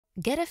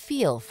Get a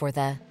feel for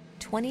the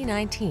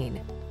 2019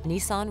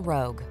 Nissan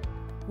Rogue.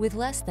 With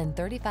less than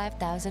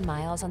 35,000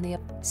 miles on the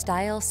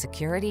style,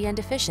 security, and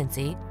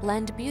efficiency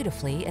blend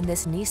beautifully in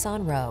this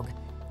Nissan Rogue,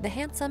 the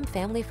handsome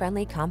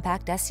family-friendly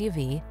compact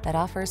SUV that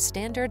offers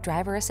standard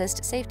driver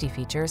assist safety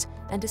features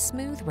and a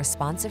smooth,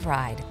 responsive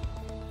ride.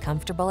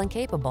 Comfortable and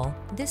capable,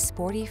 this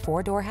sporty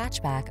four-door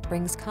hatchback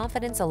brings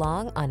confidence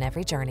along on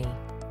every journey.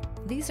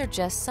 These are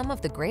just some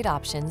of the great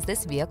options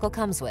this vehicle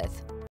comes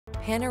with: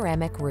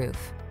 panoramic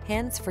roof,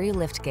 hands-free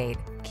liftgate,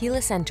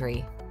 keyless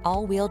entry,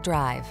 all-wheel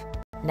drive,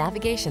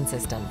 navigation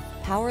system,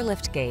 power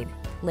liftgate,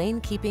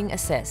 lane keeping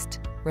assist,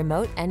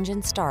 remote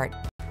engine start,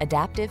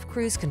 adaptive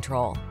cruise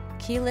control,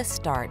 keyless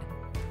start.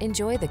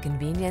 Enjoy the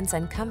convenience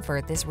and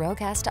comfort this Rogue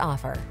has to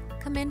offer.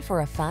 Come in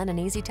for a fun and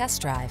easy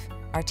test drive.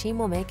 Our team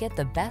will make it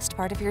the best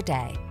part of your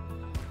day.